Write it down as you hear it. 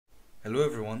Hello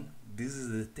everyone, this is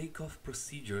the takeoff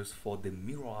procedures for the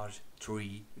Mirage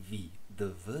III V, the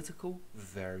vertical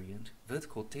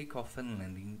takeoff and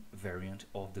landing variant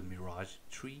of the Mirage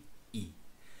III E.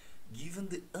 Given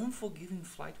the unforgiving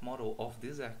flight model of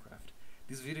this aircraft,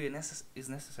 this video is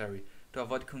necessary to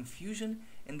avoid confusion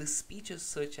and the speeches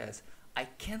such as "I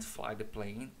can't fly the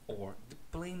plane" or "the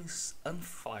plane is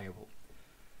unflyable."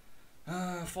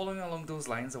 Following along those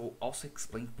lines, I will also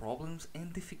explain problems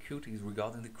and difficulties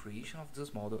regarding the creation of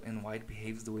this model and why it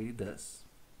behaves the way it does.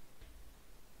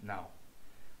 Now,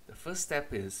 the first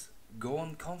step is go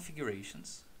on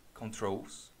Configurations,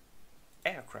 Controls,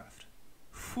 Aircraft,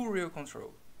 Full Rear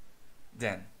Control.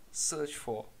 Then search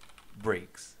for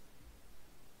Brakes.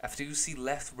 After you see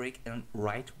left brake and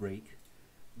right brake,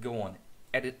 go on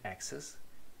Edit Axis,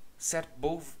 set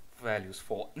both values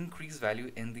for increase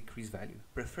value and decrease value,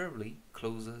 preferably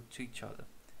closer to each other.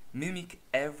 Mimic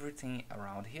everything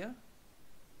around here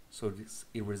so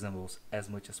it resembles as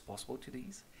much as possible to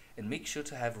these, and make sure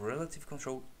to have relative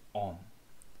control on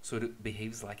so it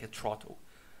behaves like a throttle.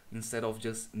 Instead of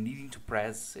just needing to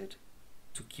press it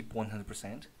to keep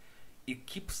 100%, it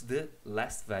keeps the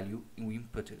last value we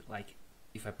inputted. Like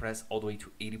if I press all the way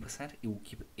to 80%, it will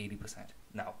keep 80%.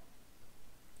 Now,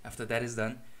 after that is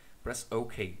done, press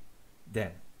OK.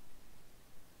 Then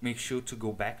make sure to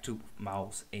go back to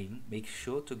mouse aim. Make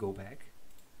sure to go back,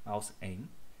 mouse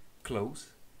aim,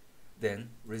 close,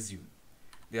 then resume.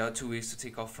 There are two ways to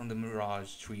take off from the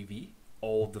Mirage III V,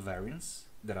 all the variants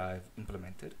that I've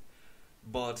implemented,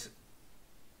 but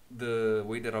the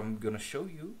way that I'm gonna show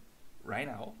you right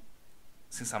now,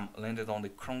 since I'm landed on the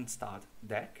Kronstadt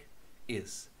deck,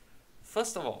 is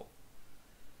first of all,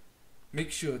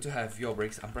 make sure to have your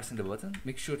brakes, I'm pressing the button,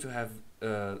 make sure to have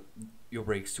your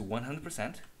brakes to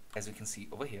 100%, as you can see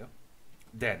over here.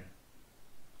 Then,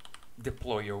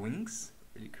 deploy your wings,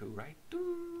 really cool, right?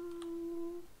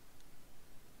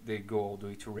 They go all the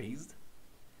way to raised.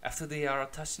 After they are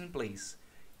attached in place,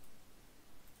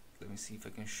 let me see if I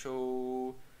can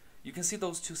show, you can see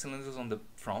those two cylinders on the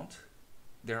front.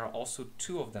 There are also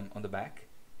two of them on the back,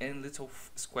 and little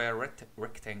square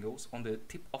rectangles on the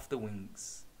tip of the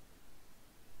wings.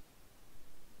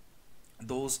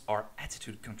 Those are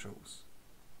attitude controls,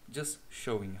 just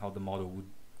showing how the model would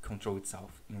control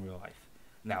itself in real life.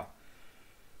 Now,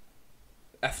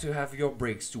 after you have your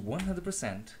brakes to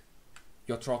 100%,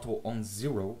 your throttle on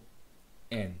 0,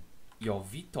 and your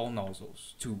VTOL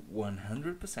nozzles to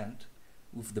 100%,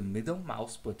 with the middle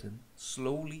mouse button,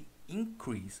 slowly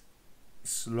increase,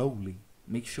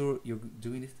 make sure you're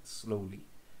doing it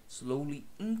slowly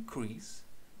increase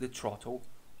the throttle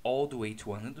all the way to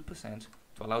 100%,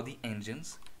 to allow the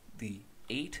engines, the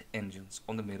 8 engines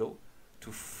on the middle,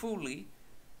 to fully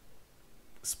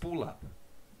spool up.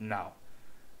 Now,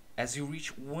 as you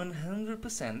reach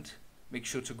 100%, make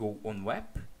sure to go on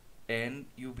WEP and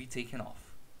you'll be taken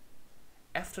off.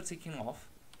 After taking off,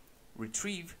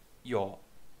 retrieve your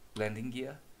landing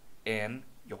gear and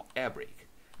your air brake.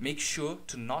 Make sure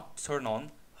to not turn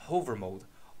on hover mode,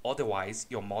 otherwise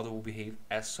your model will behave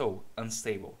as so,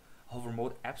 unstable. Hover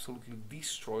mode absolutely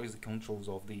destroys the controls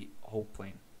of the whole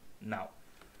plane. Now,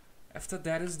 after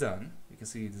that is done, you can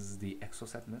see this is the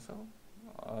Exocet missile.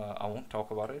 I won't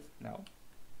talk about it now.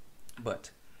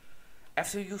 But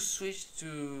after you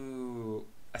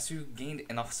gained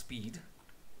enough speed,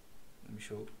 let me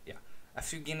show, yeah.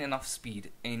 After you gain enough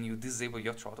speed and you disable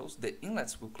your throttles, the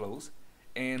inlets will close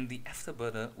and the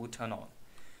afterburner will turn on.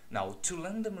 Now, to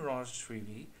land the Mirage III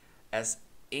V as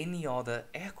any other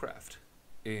aircraft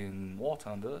in War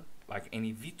Thunder, like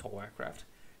any VTOL aircraft,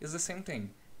 is the same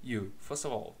thing. You, first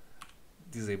of all,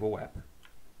 disable WEP,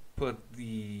 put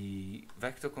the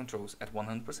vector controls at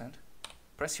 100%,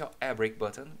 press your air brake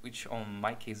button, which on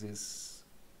my case is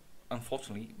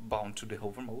unfortunately bound to the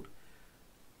hover mode,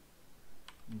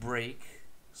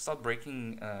 start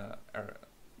braking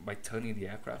by turning the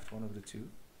aircraft, one of the two.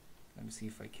 Let me see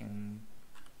if I can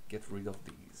get rid of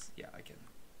these. Yeah, I can.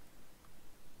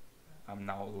 I'm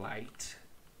now light,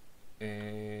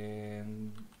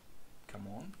 and come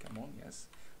on, yes.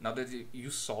 Now that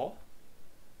you saw,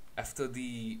 after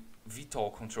the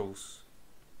VTOL controls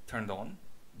turned on,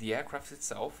 the aircraft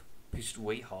itself pitched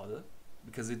way harder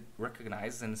because it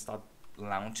recognized and started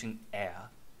launching air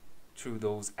through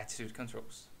those attitude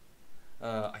controls.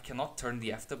 I cannot turn the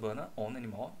afterburner on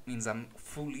anymore, means I'm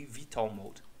fully VTOL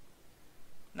mode.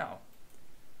 Now,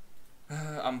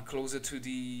 I'm closer to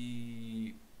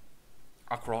the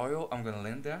Ark Royal, I'm gonna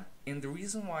land there, and the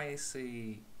reason why I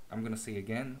say, I'm gonna say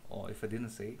again, or if I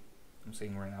didn't say, I'm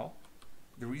saying right now,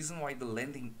 the reason why the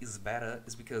landing is better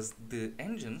is because the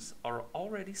engines are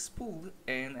already spooled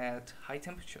and at high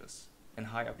temperatures, and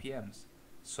high RPMs,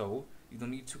 so you don't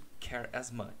need to care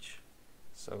as much.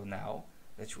 So now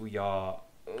that we are,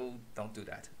 oh, don't do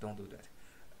that, don't do that.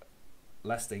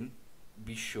 Last thing,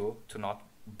 be sure to not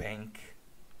bank,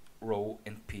 roll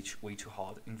and pitch way too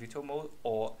hard in virtual mode,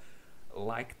 or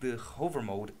like the hover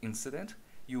mode incident,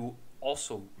 you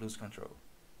also lose control.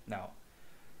 Now,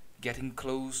 getting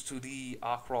close to the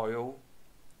arc royal,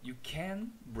 you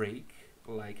can brake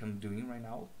like I'm doing right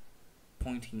now,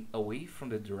 pointing away from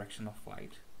the direction of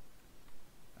flight.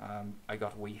 I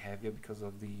got way heavier because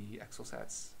of the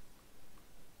exosets.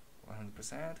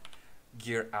 100%.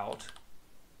 Gear out.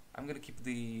 I'm gonna keep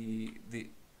the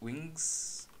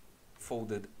wings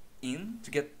folded in to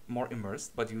get more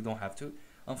immersed, but you don't have to.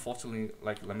 Unfortunately,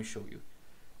 like, let me show you.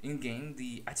 In game,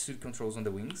 the attitude controls on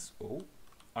the wings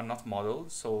are not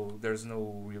modeled, so there's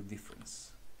no real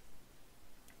difference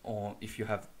on if you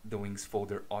have the wings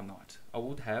folded or not. I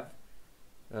would have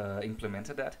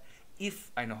implemented that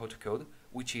if I know how to code,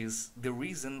 which is the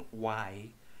reason why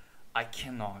I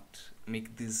cannot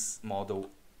make this model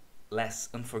less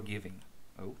unforgiving.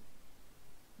 Oh,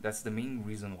 that's the main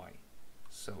reason why.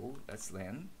 So let's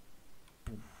land.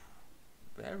 Poof.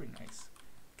 Very nice.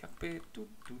 Capit,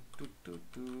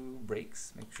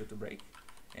 brakes. Make sure to brake.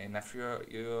 And after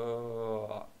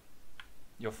you're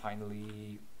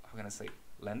finally, how can I say,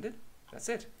 landed. That's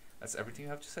it. That's everything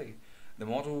you have to say. The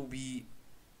model will be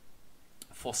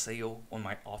for sale on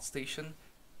my art station,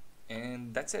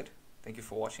 and that's it. Thank you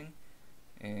for watching,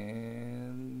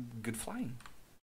 and good flying.